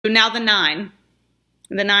So now the 9.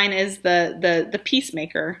 The 9 is the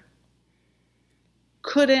peacemaker.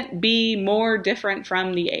 Couldn't be more different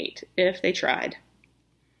from the 8 if they tried.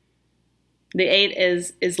 The 8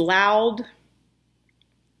 is loud.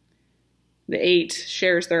 The 8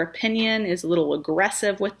 shares their opinion, is a little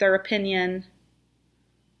aggressive with their opinion.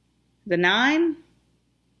 The 9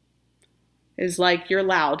 is like, you're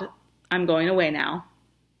loud. I'm going away now.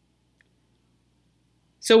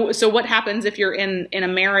 So what happens if you're in a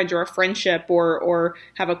marriage or a friendship or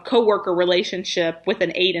have a coworker relationship with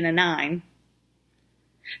an 8 and a 9?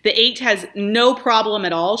 The 8 has no problem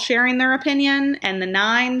at all sharing their opinion, and the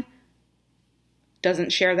 9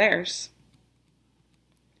 doesn't share theirs.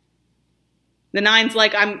 The 9's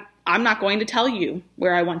like, I'm not going to tell you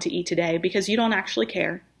where I want to eat today because you don't actually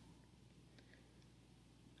care.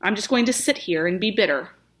 I'm just going to sit here and be bitter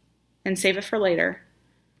and save it for later.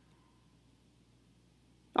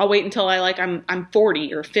 I'll wait until I'm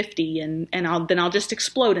 40 or 50 and I'll just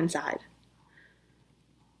explode inside.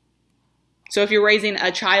 So if you're raising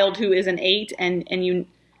a child who is an 8 and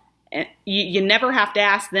you never have to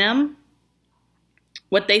ask them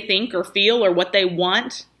what they think or feel or what they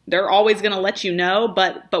want, they're always going to let you know.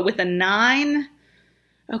 But with a 9,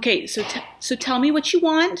 okay, so tell me what you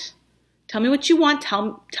want. Tell me what you want.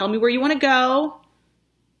 Tell me where you want to go.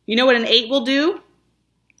 You know what an 8 will do?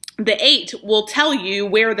 The 8 will tell you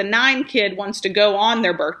where the 9 kid wants to go on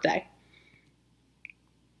their birthday.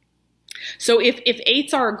 So if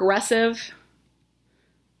 8s are aggressive,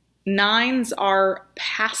 9s are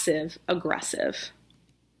passive aggressive.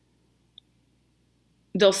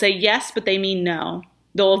 They'll say yes, but they mean no.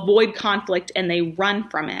 They'll avoid conflict and they run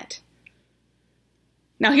from it.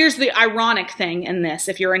 Now here's the ironic thing in this.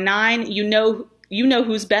 If you're a 9, you know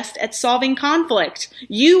who's best at solving conflict.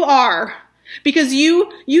 You are. Because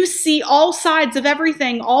you see all sides of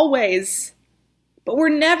everything always. But we're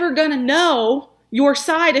never going to know your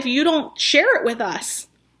side if you don't share it with us.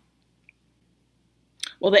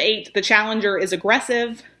 Well, the 8, the challenger, is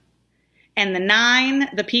aggressive. And the 9,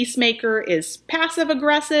 the peacemaker, is passive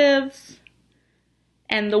aggressive.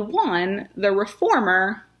 And the 1, the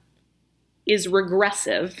reformer, is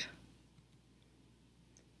regressive.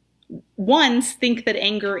 1s think that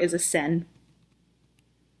anger is a sin.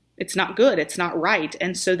 It's not good. It's not right.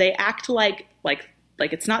 And so they act like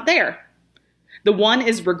it's not there. The 1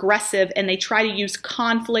 is regressive and they try to use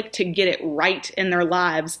conflict to get it right in their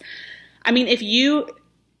lives. I mean, if you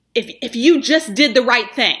just did the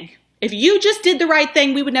right thing,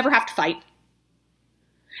 we would never have to fight.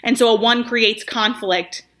 And so a 1 creates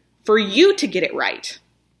conflict for you to get it right.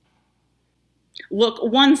 Look,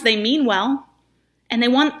 1s, they mean well, and they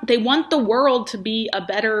want the world to be a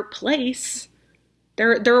better place.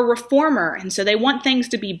 They're a reformer, and so they want things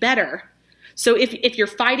to be better. So if you're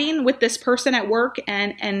fighting with this person at work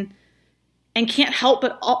and can't help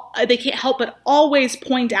but always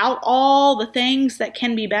point out all the things that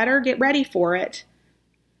can be better, get ready for it.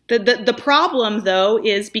 The problem, though,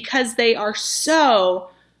 is because they are so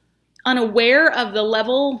unaware of the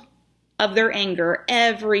level of their anger,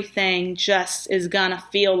 everything just is gonna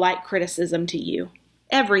feel like criticism to you.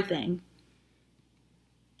 Everything.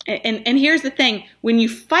 And here's the thing, when you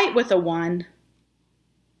fight with a 1,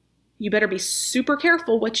 you better be super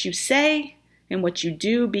careful what you say and what you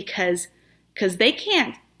do because they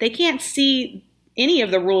can't see any of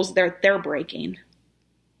the rules they're breaking.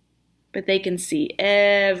 But they can see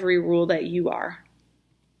every rule that you are.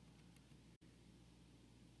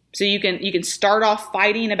 So you can start off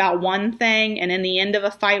fighting about one thing, and in the end of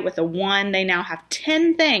a fight with a 1, they now have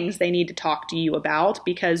 10 things they need to talk to you about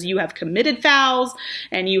because you have committed fouls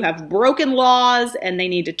and you have broken laws and they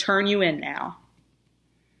need to turn you in now.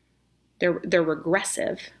 They're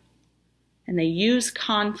regressive and they use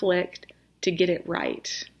conflict to get it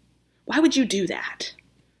right. Why would you do that?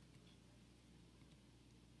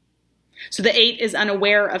 So the 8 is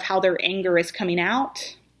unaware of how their anger is coming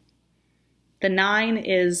out. The 9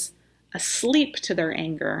 is asleep to their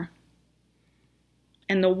anger.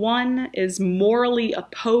 And the 1 is morally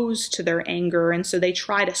opposed to their anger, and so they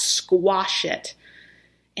try to squash it,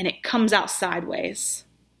 and it comes out sideways.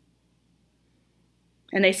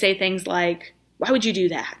 And they say things like, why would you do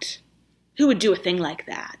that? Who would do a thing like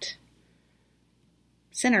that?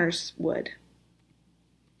 Sinners would.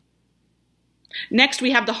 Next,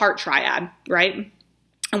 we have the heart triad, right?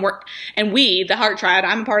 And we, the heart triad,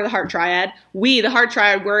 I'm a part of the heart triad. We, the heart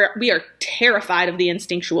triad, we are terrified of the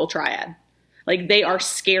instinctual triad. Like, they are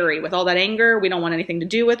scary. With all that anger, we don't want anything to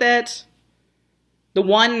do with it. The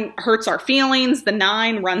 1 hurts our feelings, the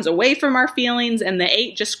 9 runs away from our feelings, and the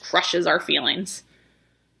 8 just crushes our feelings.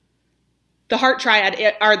 The heart triad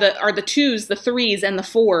are the twos, the threes, and the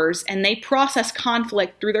fours, and they process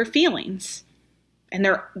conflict through their feelings. And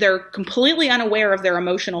they're completely unaware of their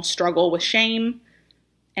emotional struggle with shame,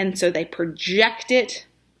 and so they project it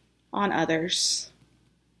on others.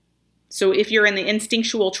 So if you're in the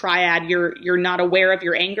instinctual triad, you're not aware of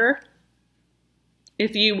your anger.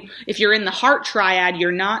 If you're in the heart triad,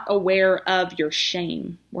 you're not aware of your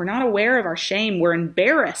shame. We're not aware of our shame. We're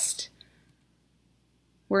embarrassed.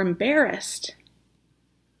 We're embarrassed.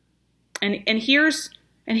 And here's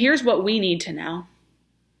what we need to know.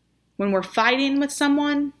 When we're fighting with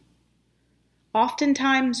someone,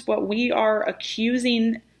 oftentimes what we are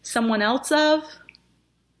accusing someone else of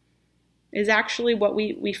is actually what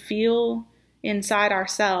we feel inside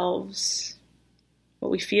ourselves,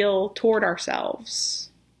 what we feel toward ourselves,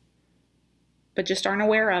 but just aren't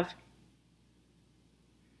aware of.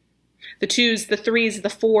 The twos, the threes, the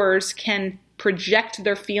fours can project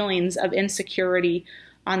their feelings of insecurity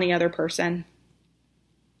on the other person.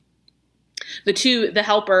 The two, the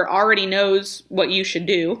helper, already knows what you should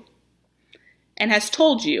do and has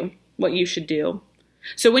told you what you should do.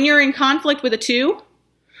 So when you're in conflict with a two,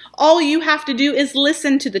 all you have to do is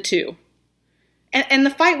listen to the two. And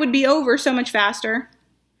the fight would be over so much faster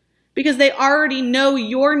because they already know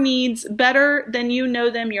your needs better than you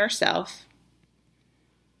know them yourself.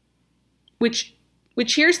 Which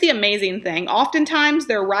here's the amazing thing. Oftentimes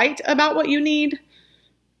they're right about what you need,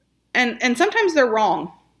 and sometimes they're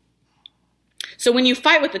wrong. So when you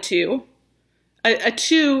fight with a two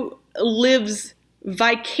lives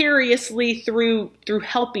vicariously through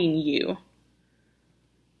helping you.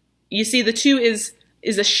 You see, the two is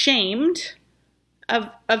ashamed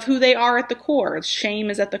of who they are at the core. Shame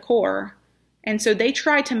is at the core. And so they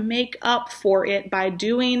try to make up for it by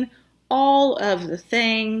doing all of the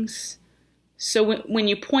things. So when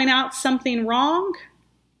you point out something wrong,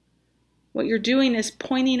 what you're doing is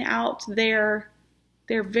pointing out their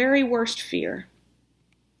very worst fear.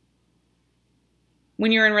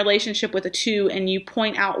 When you're in a relationship with a two and you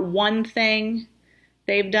point out one thing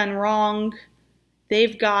they've done wrong,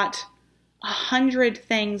 they've got 100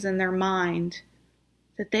 things in their mind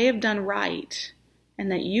that they have done right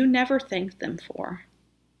and that you never thanked them for.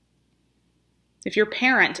 If your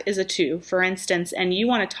parent is a two, for instance, and you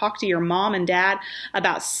want to talk to your mom and dad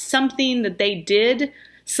about something that they did,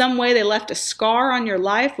 some way they left a scar on your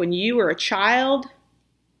life when you were a child,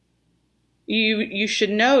 you should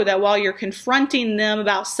know that while you're confronting them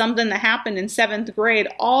about something that happened in 7th grade,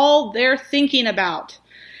 all they're thinking about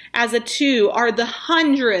as a two are the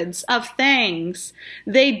hundreds of things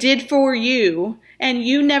they did for you and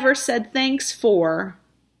you never said thanks for.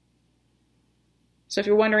 So if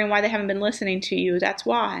you're wondering why they haven't been listening to you, that's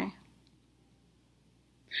why.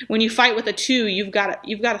 When you fight with a two, you've got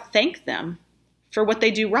to thank them for what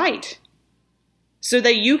they do right, so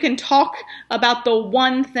that you can talk about the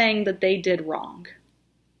one thing that they did wrong.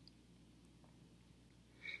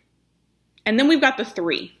 And then we've got the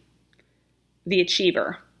three, the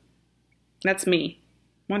achiever. That's me.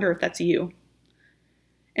 Wonder if that's you.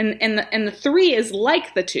 And the three is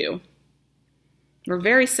like the two. We're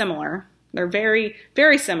very similar. They're very,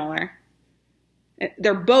 very similar.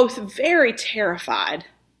 They're both very terrified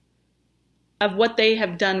of what they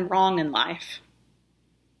have done wrong in life.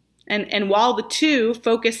 And while the two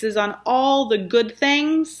focuses on all the good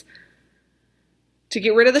things to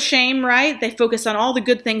get rid of the shame, right? They focus on all the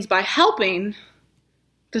good things by helping.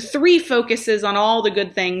 The three focuses on all the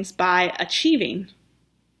good things by achieving.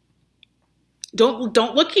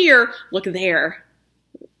 Don't look here, look there.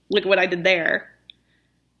 Look what I did there.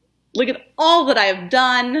 Look at all that I have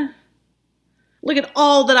done. Look at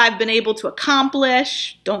all that I've been able to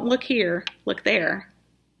accomplish. Don't look here, look there.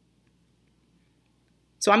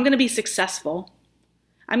 So I'm going to be successful.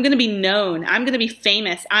 I'm going to be known. I'm going to be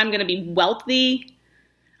famous. I'm going to be wealthy.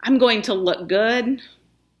 I'm going to look good.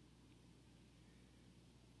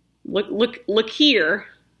 Look here,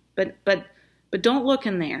 but don't look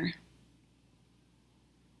in there.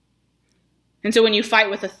 And so when you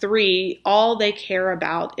fight with a three, all they care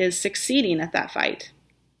about is succeeding at that fight,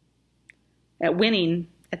 at winning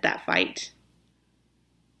at that fight.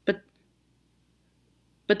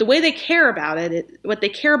 But the way they care about it, what they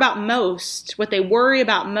care about most, what they worry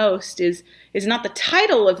about most is not the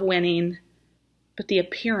title of winning, but the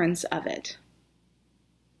appearance of it.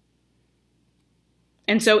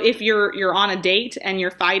 And so if you're on a date and you're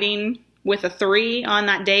fighting with a three on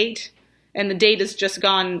that date, and the date has just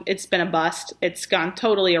gone, it's been a bust, it's gone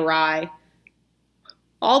totally awry,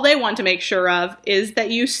 all they want to make sure of is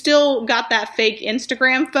that you still got that fake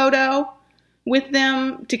Instagram photo with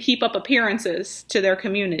them to keep up appearances to their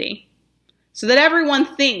community. so that everyone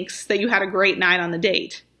thinks that you had a great night on the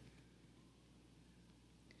date.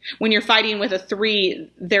 When you're fighting with a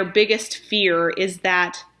 3, their biggest fear is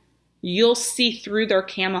that you'll see through their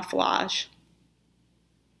camouflage.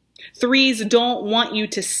 3s don't want you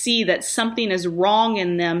to see that something is wrong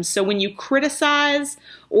in them. So when you criticize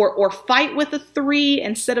or fight with a 3,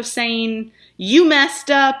 instead of saying, you messed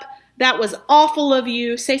up, that was awful of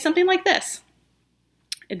you, say something like this.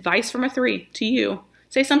 Advice from a 3 to you.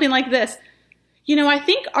 Say something like this. I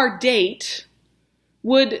think our date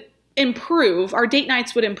would improve, our date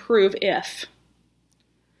nights would improve if.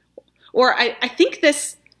 Or I think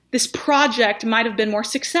this project might have been more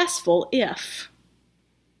successful if.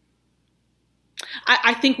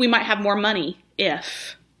 I think we might have more money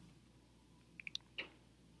if.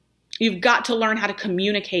 You've got to learn how to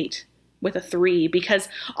communicate with a 3, because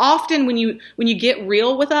often when you get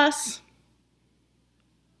real with us,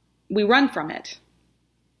 we run from it.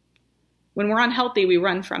 When we're unhealthy, we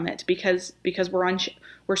run from it because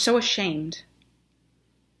we're so ashamed.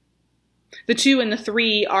 The 2 and the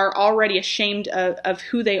 3 are already ashamed of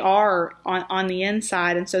who they are on the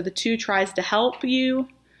inside, and so the 2 tries to help you,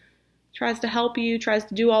 tries to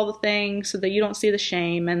do all the things so that you don't see the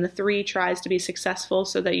shame, and the 3 tries to be successful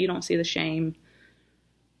so that you don't see the shame.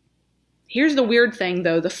 Here's the weird thing,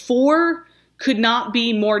 though. The 4 could not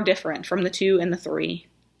be more different from the 2 and the 3.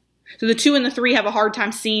 So the 2 and the 3 have a hard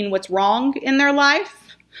time seeing what's wrong in their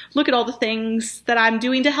life. Look at all the things that I'm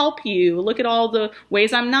doing to help you. Look at all the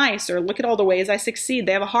ways I'm nice, or look at all the ways I succeed.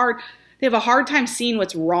 They have a hard time seeing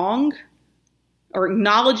what's wrong or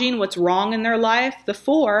acknowledging what's wrong in their life. The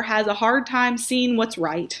 4 has a hard time seeing what's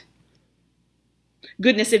right.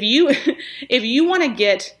 Goodness, if you want to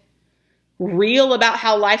get real about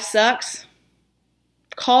how life sucks,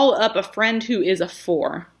 call up a friend who is a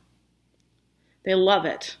 4. They love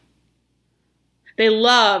it. They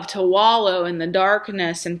love to wallow in the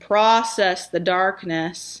darkness and process the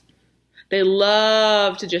darkness. They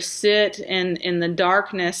love to just sit in the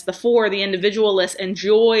darkness. The 4, the individualist,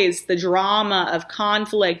 enjoys the drama of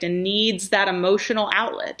conflict and needs that emotional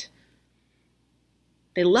outlet.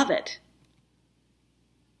 They love it.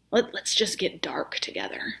 Let's just get dark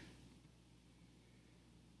together.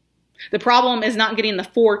 The problem is not getting the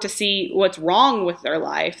 4 to see what's wrong with their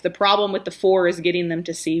life. The problem with the 4 is getting them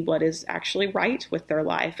to see what is actually right with their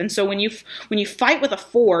life. And so when you fight with a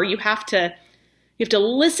 4, you have to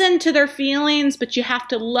listen to their feelings, but you have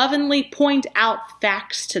to lovingly point out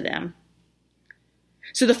facts to them.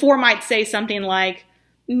 So the 4 might say something like,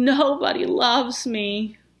 nobody loves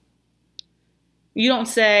me. You don't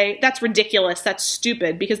say, that's ridiculous, that's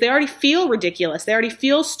stupid, because they already feel ridiculous. They already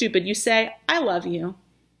feel stupid. You say, I love you.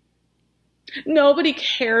 Nobody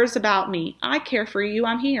cares about me. I care for you.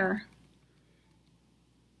 I'm here.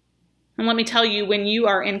 And let me tell you, when you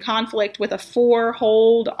are in conflict with a 4,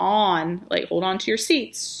 hold on to your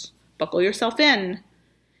seats. Buckle yourself in.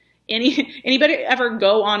 Anybody ever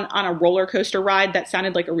go on a roller coaster ride that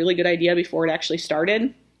sounded like a really good idea before it actually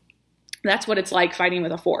started? That's what it's like fighting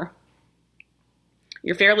with a 4.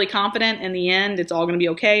 You're fairly confident in the end it's all going to be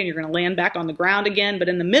okay and you're going to land back on the ground again. But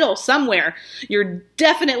in the middle, somewhere, you're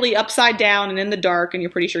definitely upside down and in the dark and you're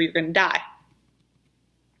pretty sure you're going to die.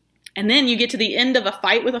 And then you get to the end of a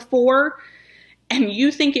fight with a 4 and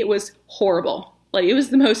you think it was horrible. Like it was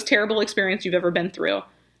the most terrible experience you've ever been through.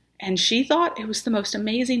 And she thought it was the most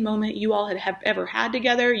amazing moment you all have ever had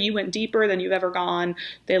together. You went deeper than you've ever gone.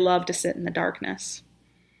 They love to sit in the darkness.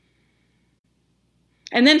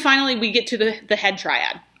 And then finally we get to the head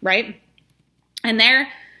triad, right? And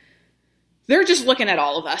they're just looking at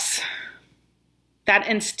all of us. That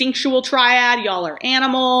instinctual triad, y'all are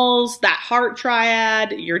animals. That heart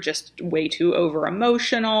triad, you're just way too over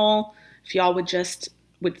emotional. If y'all would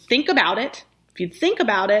think about it, if you'd think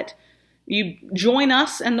about it, you join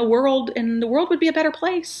us and the world would be a better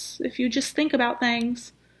place if you just think about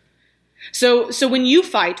things. So when you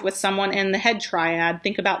fight with someone in the head triad,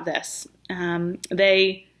 think about this.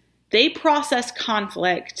 They process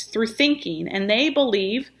conflict through thinking, and they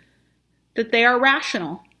believe that they are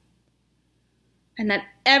rational and that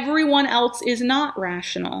everyone else is not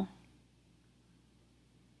rational.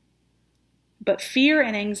 But fear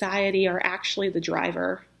and anxiety are actually the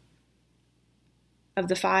driver of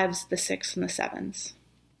the 5s, the 6, and the 7s.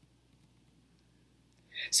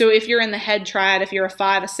 So if you're in the head triad, if you're a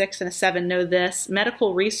 5, a 6, and a 7, know this.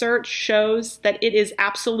 Medical research shows that it is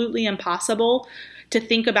absolutely impossible to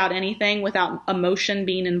think about anything without emotion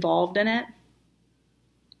being involved in it.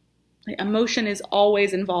 Emotion is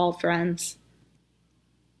always involved, friends.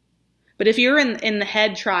 But if you're in the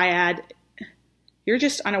head triad, you're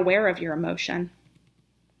just unaware of your emotion.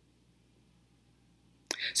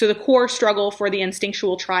 So the core struggle for the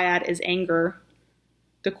instinctual triad is anger.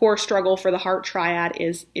 The core struggle for the heart triad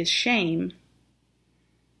is shame.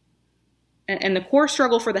 And the core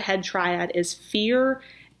struggle for the head triad is fear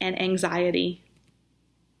and anxiety.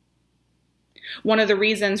 One of the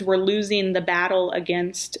reasons we're losing the battle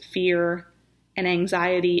against fear and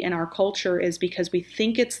anxiety in our culture is because we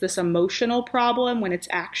think it's this emotional problem when it's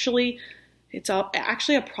actually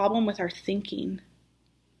a problem with our thinking.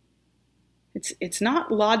 It's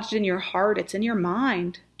not lodged in your heart, it's in your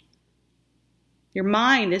mind. Your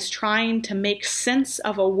mind is trying to make sense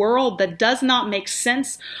of a world that does not make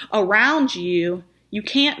sense around you. You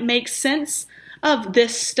can't make sense of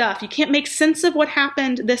this stuff. You can't make sense of what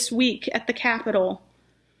happened this week at the Capitol.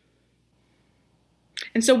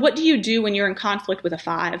 And so what do you do when you're in conflict with a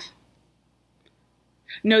 5?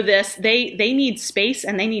 Know this, they need space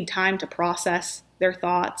and they need time to process their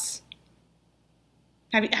thoughts.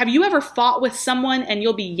 Have you ever fought with someone and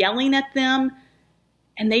you'll be yelling at them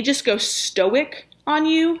and they just go stoic on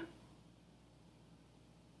you?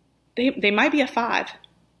 They might be a 5,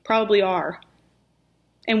 probably are.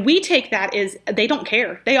 And we take that as they don't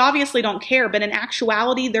care. They obviously don't care, but in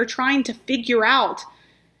actuality, they're trying to figure out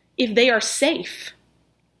if they are safe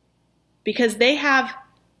because they have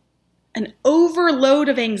an overload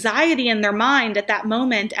of anxiety in their mind at that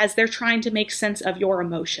moment as they're trying to make sense of your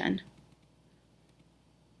emotion.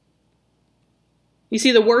 You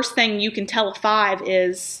see, the worst thing you can tell a 5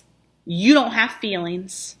 is you don't have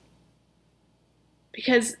feelings,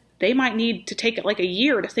 because they might need to take it like a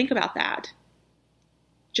year to think about that.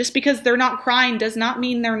 Just because they're not crying does not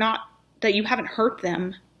mean that you haven't hurt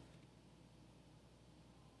them.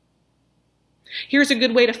 Here's a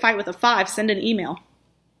good way to fight with a 5. Send an email.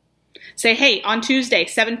 Say, hey, on Tuesday,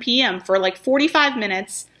 7 p.m. for like 45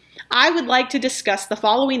 minutes, I would like to discuss the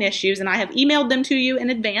following issues, and I have emailed them to you in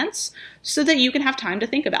advance so that you can have time to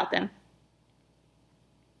think about them.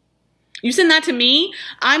 You send that to me,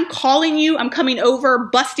 I'm calling you, I'm coming over,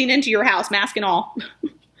 busting into your house, mask and all.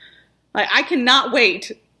 I cannot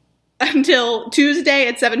wait until Tuesday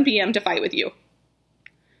at 7 p.m. to fight with you.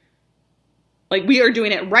 Like, we are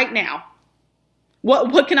doing it right now.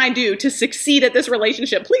 What can I do to succeed at this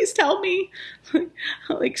relationship? Please tell me.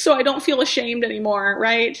 Like, so I don't feel ashamed anymore,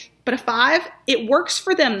 right? But a 5, it works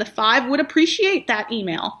for them. The 5 would appreciate that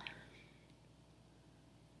email.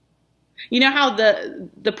 You know how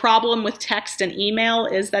the problem with text and email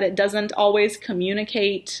is that it doesn't always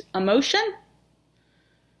communicate emotion?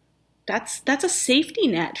 That's a safety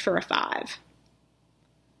net for a 5.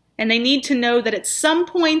 And they need to know that at some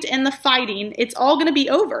point in the fighting, it's all going to be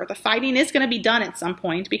over. The fighting is going to be done at some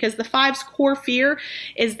point, because the 5's core fear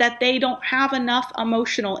is that they don't have enough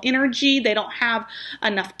emotional energy. They don't have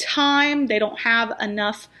enough time. They don't have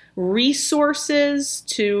enough resources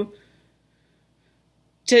to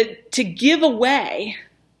give away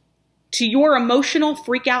to your emotional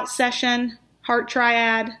freakout session, heart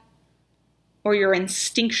triad, or your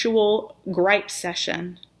instinctual gripe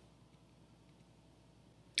session.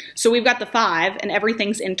 So we've got the 5, and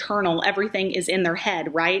everything's internal. Everything is in their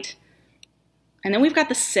head, right? And then we've got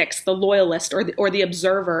the 6, the loyalist or the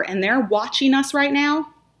observer, and they're watching us right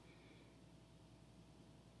now.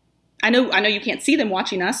 I know you can't see them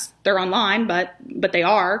watching us. They're online, but they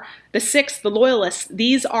are. The 6, the loyalists,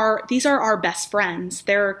 these are our best friends.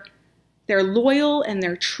 They're loyal and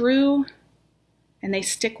they're true, and they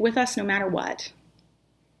stick with us no matter what.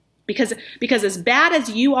 Because as bad as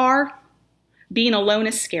you are, being alone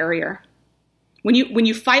is scarier. When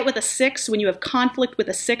you fight with a 6, when you have conflict with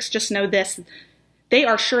a 6, just know this: they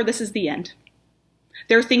are sure this is the end.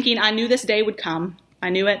 They're thinking, I knew this day would come. I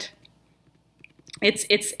knew it.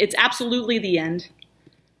 It's absolutely the end.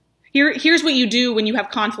 Here's what you do when you have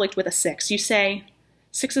conflict with a 6. You say,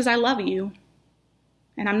 6s, I love you,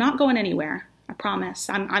 and I'm not going anywhere. I promise.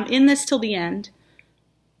 I'm in this till the end.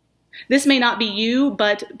 This may not be you,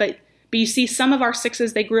 but you see, some of our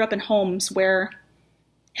 6s, they grew up in homes where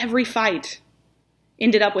every fight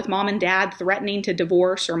ended up with mom and dad threatening to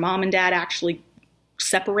divorce, or mom and dad actually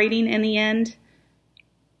separating in the end.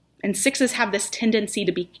 And 6s have this tendency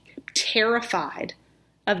to be terrified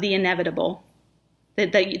of the inevitable,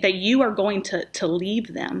 that you are going to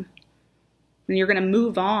leave them, and you're going to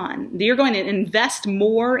move on. You're going to invest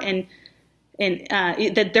more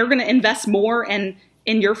that they're going to invest more in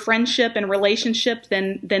your friendship and relationship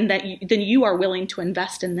than you are willing to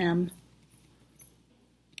invest in them.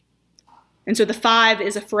 And so the 5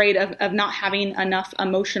 is afraid of not having enough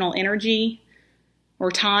emotional energy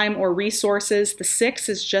or time or resources. The 6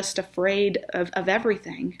 is just afraid of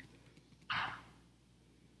everything.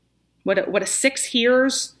 What a 6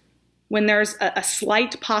 hears when there's a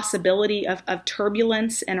slight possibility of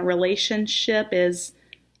turbulence in a relationship is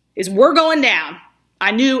we're going down.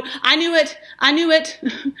 I knew it. I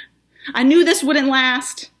knew this wouldn't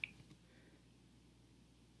last.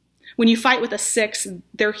 When you fight with a 6,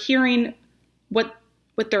 they're hearing what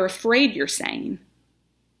they're afraid you're saying.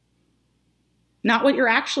 Not what you're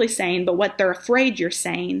actually saying, but what they're afraid you're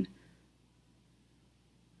saying.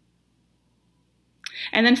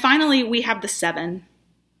 And then finally, we have the 7.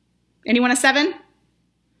 Anyone a 7?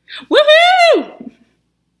 Woohoo!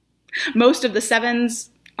 Most of the 7s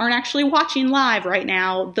aren't actually watching live right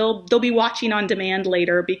now. They'll be watching on demand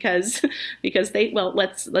later because they, well,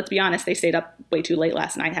 let's be honest, they stayed up way too late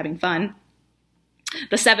last night having fun.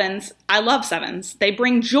 The 7s, I love 7s. They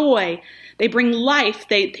bring joy. They bring life.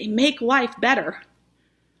 They make life better.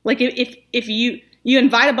 Like if you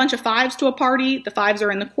invite a bunch of 5s to a party, the 5s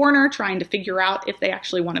are in the corner trying to figure out if they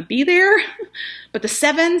actually want to be there. But the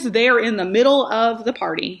 7s, they're in the middle of the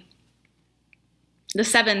party. The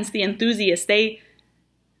 7s, the enthusiasts, they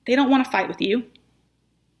don't want to fight with you.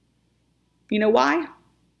 You know why?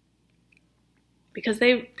 Because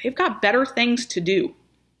they've got better things to do.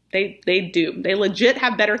 They do. They legit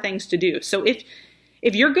have better things to do. So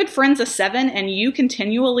if your good friend's a 7 and you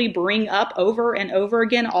continually bring up over and over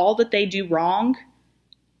again all that they do wrong,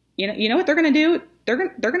 you know what they're going to do? They're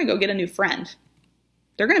going to go get a new friend.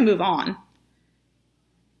 They're going to move on.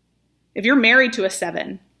 If you're married to a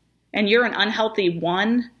 7 and you're an unhealthy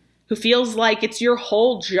 1 who feels like it's your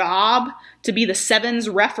whole job to be the 7's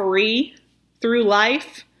referee through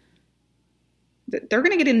life, they're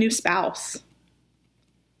going to get a new spouse.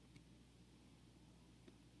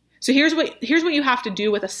 So here's what you have to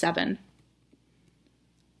do with a 7.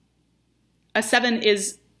 A 7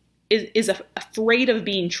 is afraid of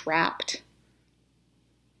being trapped.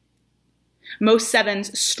 Most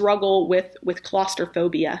 7s struggle with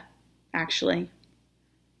claustrophobia, actually.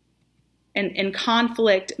 And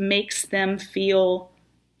conflict makes them feel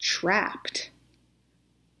trapped.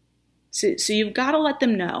 So you've got to let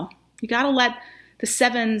them know. You got to let the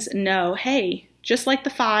 7s know, hey, just like the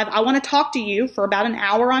 5, I want to talk to you for about an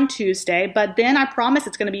hour on Tuesday, but then I promise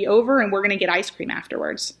it's going to be over and we're going to get ice cream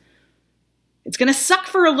afterwards. It's going to suck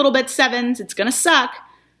for a little bit, 7s. It's going to suck,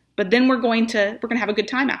 but then we're going to have a good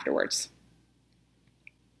time afterwards.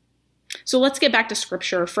 So let's get back to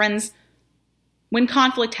scripture. Friends, when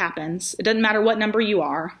conflict happens, it doesn't matter what number you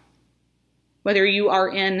are, whether you are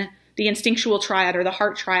in the instinctual triad or the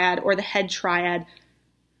heart triad or the head triad,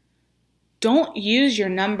 don't use your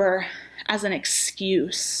number as an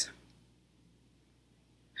excuse.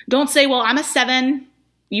 Don't say, well, I'm a 7.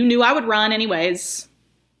 You knew I would run anyways.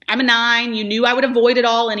 I'm a 9. You knew I would avoid it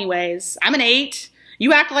all anyways. I'm an 8.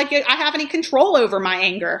 You act like I have any control over my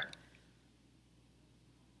anger.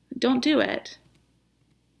 Don't do it.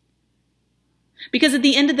 Because at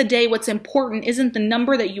the end of the day, what's important isn't the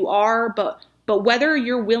number that you are, but whether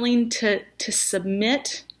you're willing to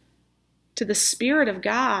submit to the Spirit of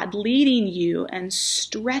God leading you and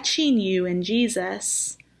stretching you in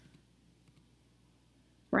Jesus.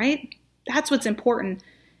 Right? That's what's important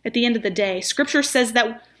at the end of the day. Scripture says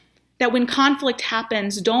that when conflict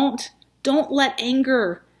happens, don't let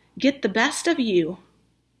anger get the best of you.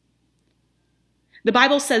 The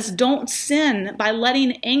Bible says don't sin by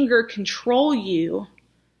letting anger control you.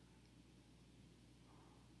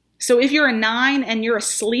 So if you're a 9 and you're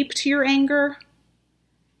asleep to your anger,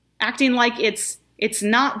 acting like it's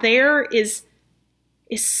not there is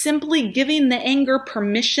simply giving the anger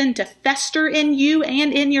permission to fester in you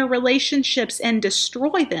and in your relationships and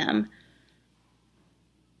destroy them.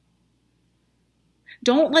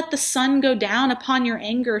 Don't let the sun go down upon your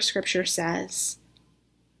anger, Scripture says.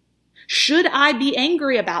 Should I be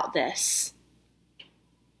angry about this?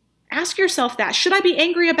 Ask yourself that. Should I be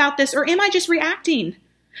angry about this, or am I just reacting?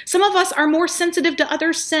 Some of us are more sensitive to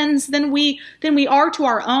other sins than we are to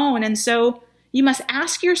our own. And so you must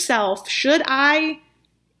ask yourself, should I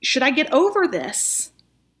get over this?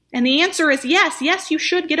 And the answer is yes, you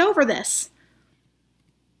should get over this.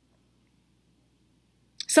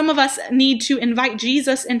 Some of us need to invite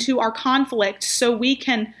Jesus into our conflict so we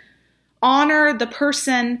can honor the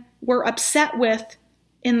person we're upset with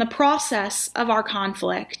in the process of our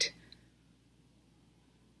conflict.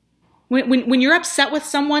 When you're upset with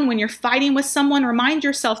someone, when you're fighting with someone, remind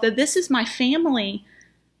yourself that this is my family,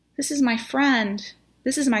 this is my friend,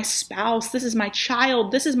 this is my spouse, this is my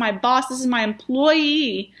child, this is my boss, this is my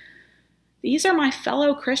employee. These are my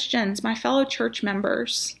fellow Christians, my fellow church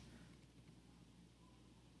members.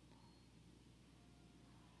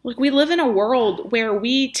 Look, we live in a world where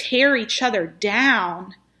we tear each other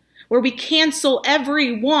down. where we cancel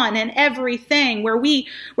everyone and everything, where we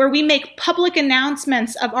make public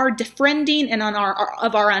announcements of our defriending and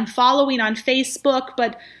of our unfollowing on Facebook.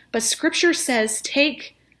 But Scripture says,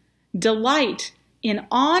 take delight in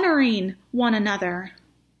honoring one another.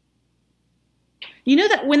 You know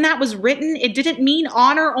that when that was written, it didn't mean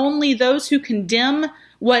honor only those who condemn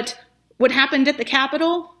what happened at the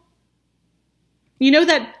Capitol. You know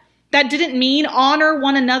that didn't mean honor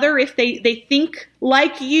one another if they think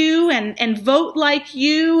like you and vote like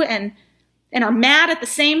you and are mad at the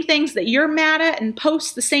same things that you're mad at and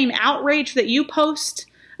post the same outrage that you post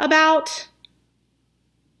about.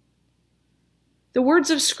 The words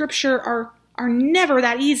of Scripture are never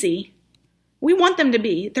that easy. We want them to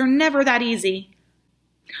be. They're never that easy.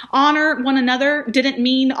 Honor one another didn't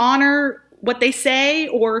mean honor what they say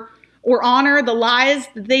or honor the lies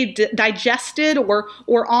that they digested or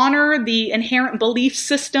honor the inherent belief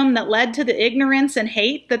system that led to the ignorance and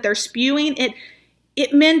hate that they're spewing.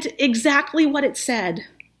 It meant exactly what it said.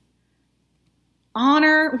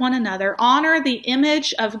 Honor one another. Honor the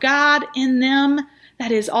image of God in them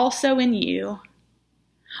that is also in you.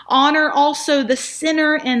 Honor also the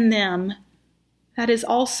sinner in them that is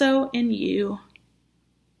also in you.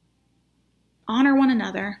 Honor one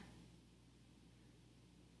another.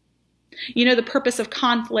 You know, the purpose of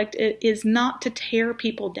conflict is not to tear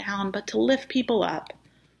people down, but to lift people up.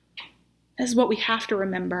 This is what we have to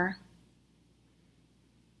remember.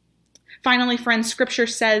 Finally, friends, Scripture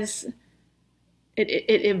says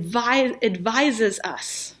it advises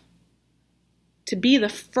us to be the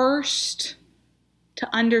first to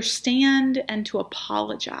understand and to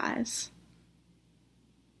apologize.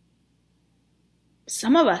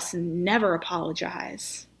 Some of us never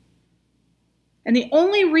apologize. And the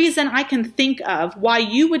only reason I can think of why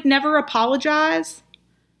you would never apologize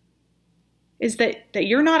is that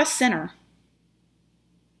you're not a sinner.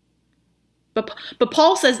 But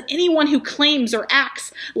Paul says anyone who claims or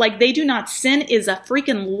acts like they do not sin is a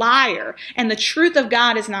freaking liar, and the truth of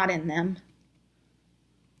God is not in them.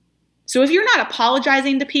 So if you're not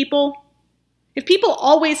apologizing to people, if people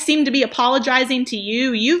always seem to be apologizing to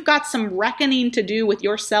you, you've got some reckoning to do with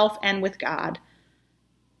yourself and with God.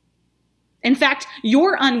 In fact,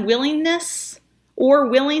 your unwillingness or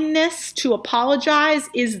willingness to apologize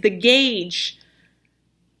is the gauge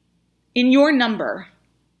in your number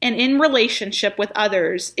and in relationship with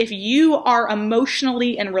others if you are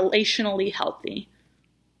emotionally and relationally healthy.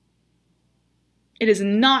 It is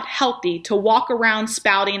not healthy to walk around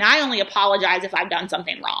spouting, I only apologize if I've done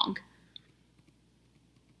something wrong.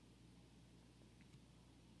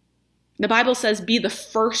 The Bible says be the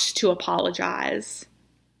first to apologize.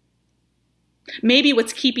 Maybe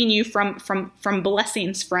what's keeping you from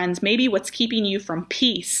blessings, friends, maybe what's keeping you from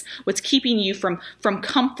peace, what's keeping you from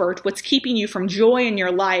comfort, what's keeping you from joy in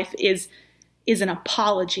your life is an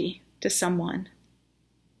apology to someone.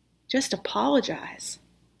 Just apologize.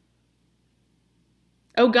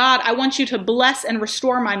 Oh God, I want you to bless and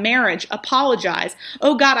restore my marriage. Apologize.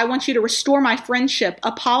 Oh God, I want you to restore my friendship.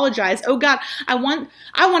 Apologize. Oh God, I want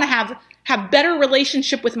to have better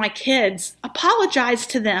relationship with my kids. Apologize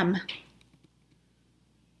to them.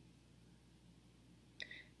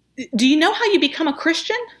 Do you know how you become a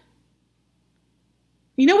Christian?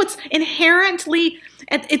 You know what's inherently,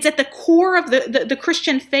 it's at the core of the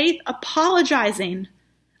Christian faith? Apologizing.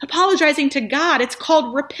 Apologizing to God. It's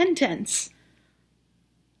called repentance.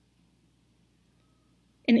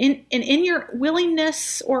 And in your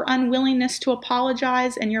willingness or unwillingness to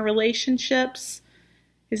apologize in your relationships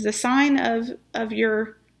is the sign of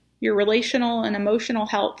your relational and emotional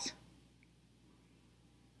health.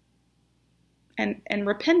 And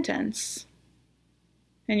repentance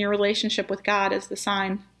in your relationship with God is the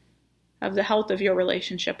sign of the health of your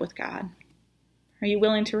relationship with God. Are you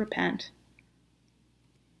willing to repent?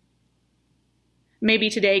 Maybe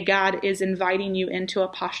today God is inviting you into a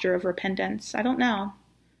posture of repentance. I don't know.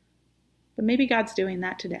 But maybe God's doing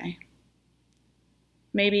that today.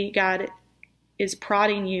 Maybe God is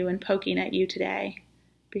prodding you and poking at you today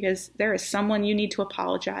because there is someone you need to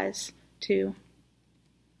apologize to.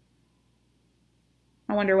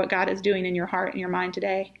 I wonder what God is doing in your heart and your mind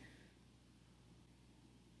today.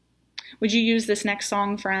 Would you use this next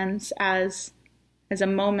song, friends, as a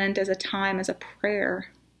moment, as a time, as a prayer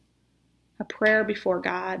before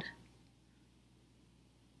God?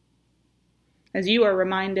 As you are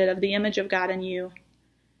reminded of the image of God in you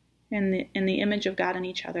and the image of God in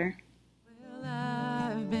each other. Well,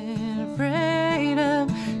 I've been afraid of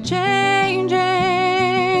changing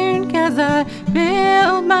 'cause I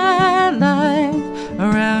built my life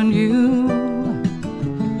around you,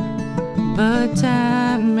 but time